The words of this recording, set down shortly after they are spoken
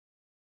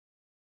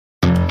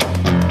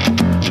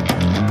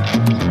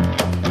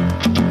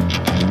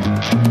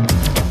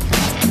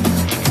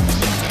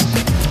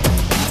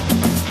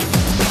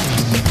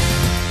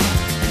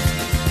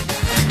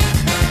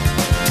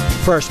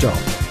First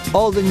up,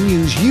 all the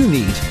news you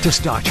need to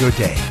start your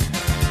day.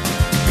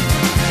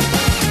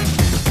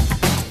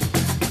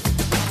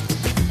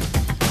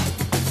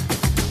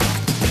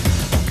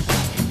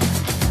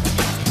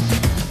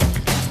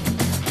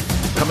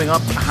 Coming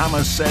up,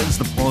 Hamas says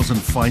the pause in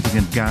fighting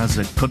in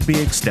Gaza could be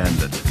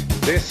extended.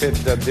 They said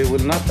that they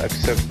will not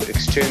accept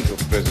exchange of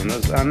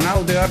prisoners, and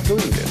now they are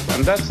doing it,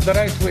 and that's the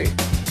right way.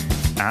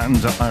 And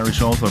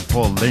Irish author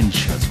Paul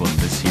Lynch has won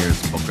this year's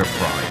Booker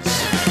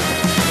Prize.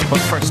 But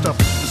first up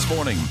this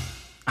morning,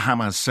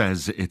 Hamas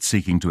says it's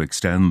seeking to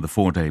extend the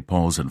 4-day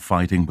pause in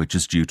fighting, which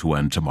is due to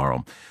end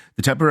tomorrow.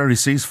 The temporary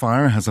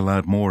ceasefire has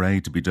allowed more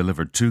aid to be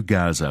delivered to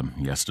Gaza.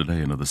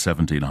 Yesterday, another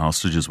 17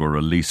 hostages were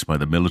released by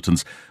the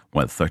militants,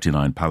 while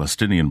 39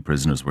 Palestinian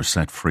prisoners were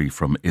set free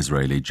from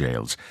Israeli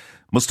jails.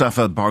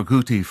 Mustafa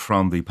Barghouti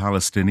from the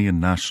Palestinian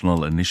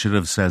National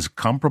Initiative says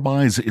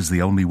compromise is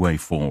the only way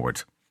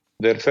forward.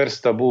 Their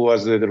first taboo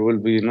was that there will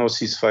be no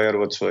ceasefire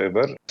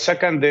whatsoever.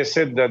 Second, they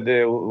said that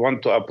they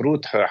want to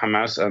uproot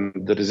Hamas and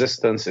the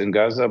resistance in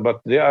Gaza,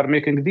 but they are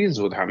making deals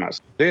with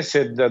Hamas. They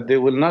said that they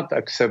will not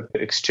accept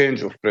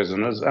exchange of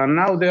prisoners, and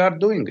now they are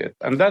doing it.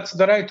 And that's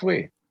the right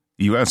way.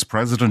 US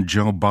President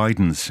Joe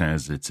Biden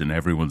says it's in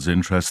everyone's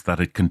interest that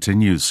it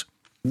continues.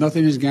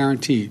 Nothing is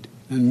guaranteed,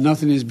 and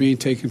nothing is being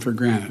taken for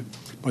granted.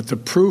 But the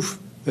proof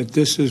that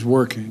this is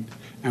working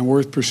and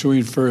worth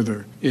pursuing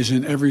further is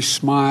in every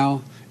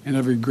smile and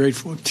every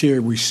grateful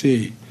tear we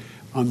see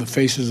on the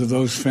faces of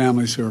those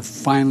families who are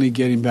finally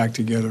getting back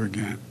together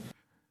again.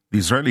 The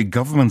Israeli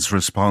government's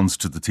response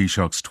to the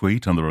Taoiseach's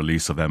tweet on the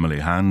release of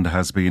Emily Hand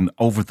has been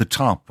over the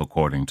top,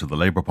 according to the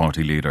Labour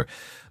Party leader.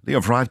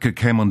 Leo Varadkar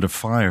came under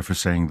fire for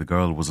saying the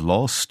girl was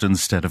lost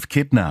instead of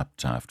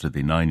kidnapped after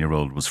the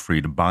 9-year-old was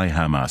freed by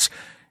Hamas.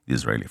 The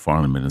Israeli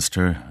foreign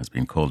minister has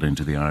been called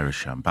into the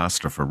Irish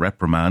ambassador for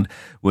reprimand,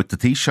 with the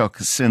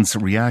Taoiseach since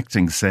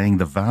reacting, saying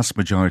the vast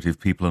majority of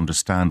people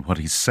understand what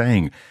he's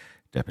saying.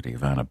 Deputy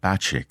Ivana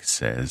Bacik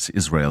says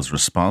Israel's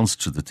response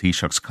to the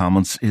Taoiseach's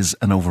comments is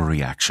an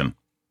overreaction.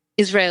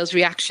 Israel's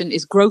reaction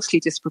is grossly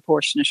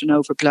disproportionate and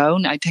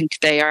overblown. I think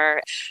they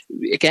are,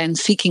 again,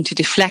 seeking to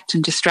deflect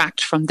and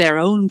distract from their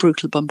own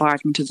brutal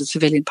bombardment of the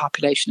civilian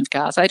population of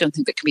Gaza. I don't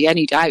think there can be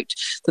any doubt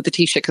that the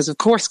Taoiseach has, of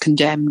course,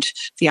 condemned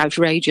the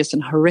outrageous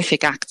and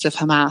horrific acts of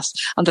Hamas,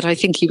 and that I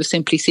think he was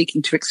simply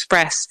seeking to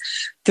express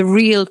the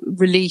real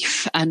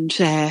relief and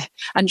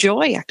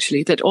joy,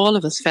 actually, that all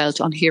of us felt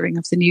on hearing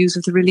of the news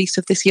of the release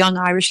of this young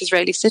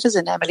Irish-Israeli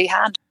citizen, Emily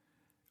Hand.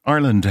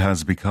 Ireland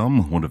has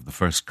become one of the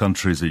first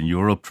countries in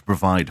Europe to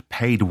provide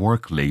paid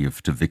work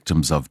leave to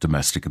victims of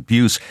domestic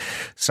abuse.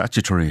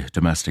 Statutory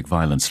domestic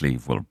violence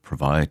leave will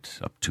provide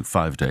up to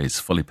 5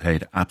 days fully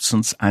paid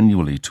absence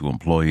annually to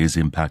employees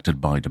impacted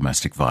by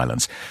domestic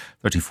violence.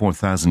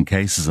 34,000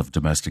 cases of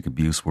domestic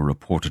abuse were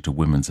reported to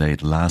Women's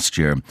Aid last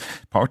year.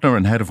 Partner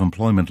and head of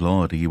employment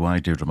law at EY,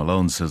 Deirdre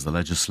Malone, says the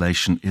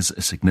legislation is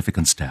a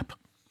significant step.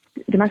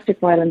 Domestic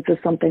violence is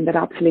something that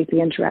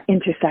absolutely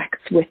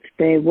intersects with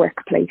the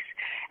workplace.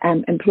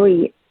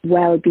 Employee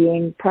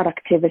well-being,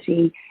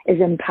 productivity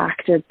is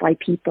impacted by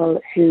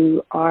people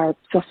who are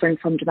suffering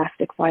from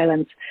domestic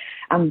violence.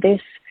 And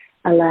this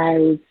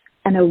allows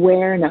an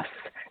awareness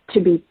to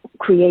be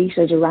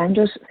created around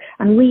it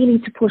and really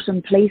to put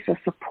in place a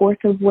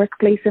supportive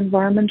workplace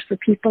environment for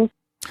people.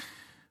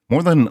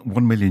 More than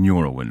 €1 million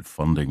in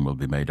funding will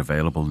be made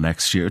available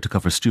next year to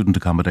cover student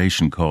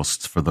accommodation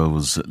costs for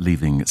those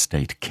leaving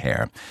state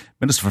care.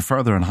 Minister for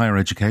Further and Higher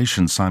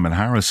Education Simon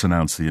Harris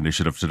announced the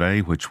initiative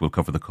today, which will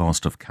cover the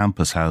cost of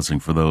campus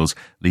housing for those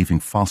leaving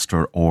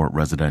foster or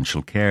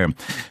residential care.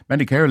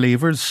 Many care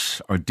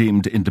leavers are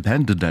deemed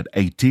independent at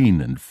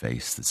 18 and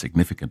face the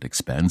significant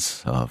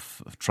expense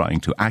of trying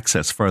to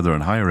access further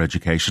and higher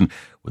education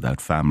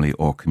without family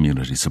or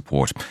community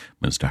support.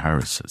 Minister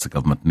Harris says the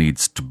government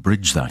needs to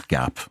bridge that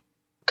gap.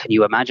 Can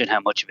you imagine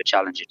how much of a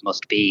challenge it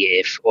must be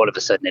if all of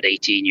a sudden at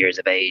 18 years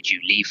of age you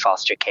leave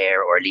foster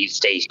care or leave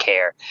state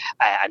care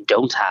and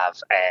don't have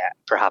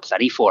perhaps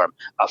any form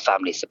of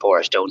family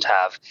support, don't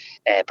have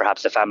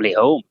perhaps a family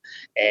home?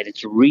 And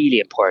it's really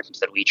important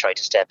that we try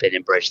to step in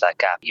and bridge that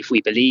gap. If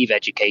we believe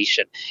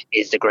education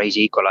is the great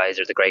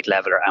equaliser, the great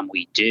leveller, and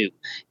we do,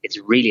 it's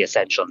really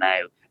essential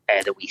now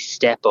that we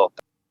step up.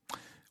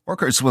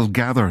 Workers will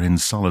gather in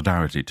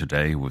solidarity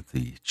today with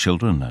the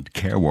children and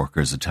care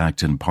workers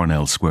attacked in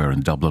Parnell Square in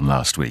Dublin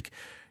last week.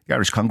 The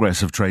Irish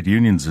Congress of Trade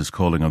Unions is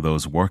calling on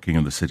those working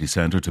in the city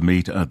centre to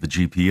meet at the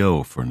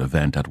GPO for an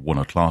event at 1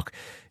 o'clock.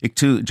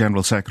 ICTU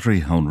General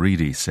Secretary Hone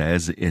Reedy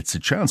says it's a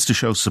chance to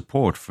show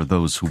support for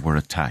those who were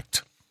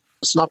attacked.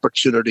 It's an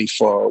opportunity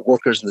for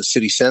workers in the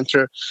city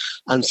centre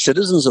and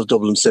citizens of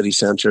Dublin city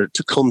centre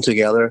to come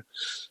together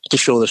to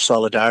show their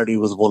solidarity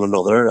with one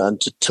another and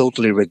to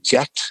totally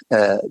reject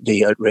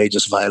the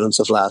outrageous violence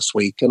of last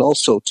week, and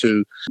also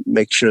to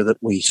make sure that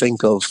we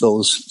think of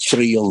those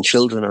 3 young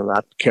children and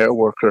that care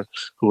worker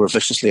who were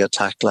viciously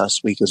attacked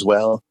last week as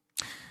well.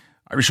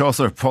 Irish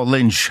author Paul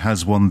Lynch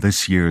has won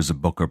this year's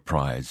Booker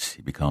Prize.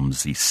 He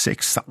becomes the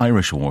 6th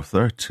Irish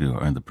author to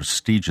earn the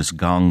prestigious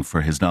gong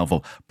for his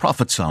novel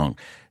Prophet Song.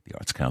 The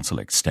Arts Council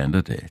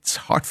extended its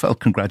heartfelt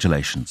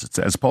congratulations. It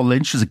says Paul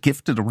Lynch is a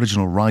gifted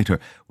original writer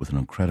with an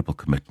incredible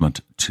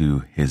commitment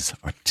to his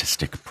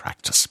artistic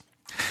practice.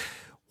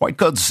 White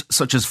goods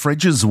such as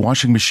fridges,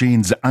 washing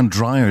machines and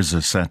dryers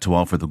are set to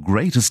offer the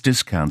greatest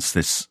discounts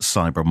this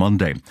Cyber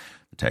Monday.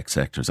 The tech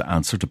sector's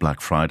answer to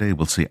Black Friday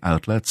will see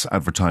outlets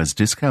advertise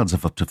discounts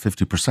of up to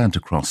 50%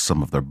 across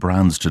some of their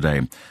brands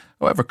today.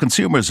 However,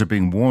 consumers are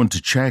being warned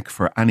to check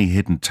for any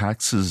hidden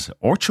taxes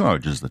or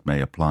charges that may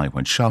apply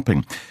when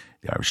shopping.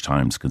 The Irish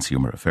Times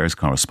Consumer Affairs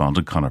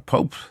correspondent Conor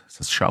Pope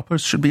says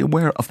shoppers should be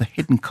aware of the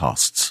hidden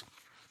costs.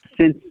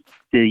 Since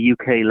the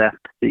UK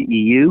left the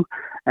EU,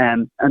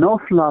 an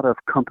awful lot of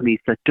companies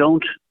that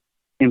don't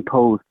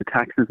impose the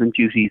taxes and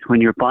duties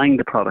when you're buying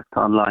the products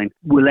online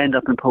will end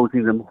up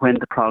imposing them when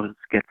the product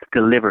gets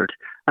delivered.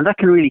 And that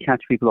can really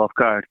catch people off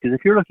guard, because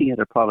if you're looking at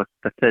a product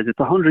that says it's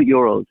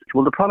 €100,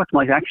 well, the product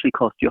might actually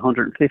cost you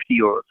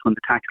 €150 when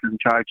the taxes and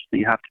charges that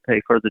you have to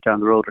pay further down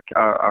the road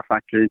are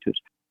factored into it.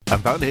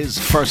 And that is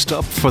First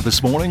Up for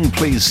this morning.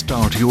 Please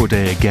start your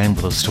day again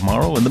with us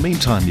tomorrow. In the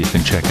meantime, you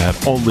can check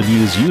out all the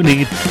news you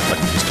need at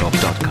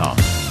newstalk.com.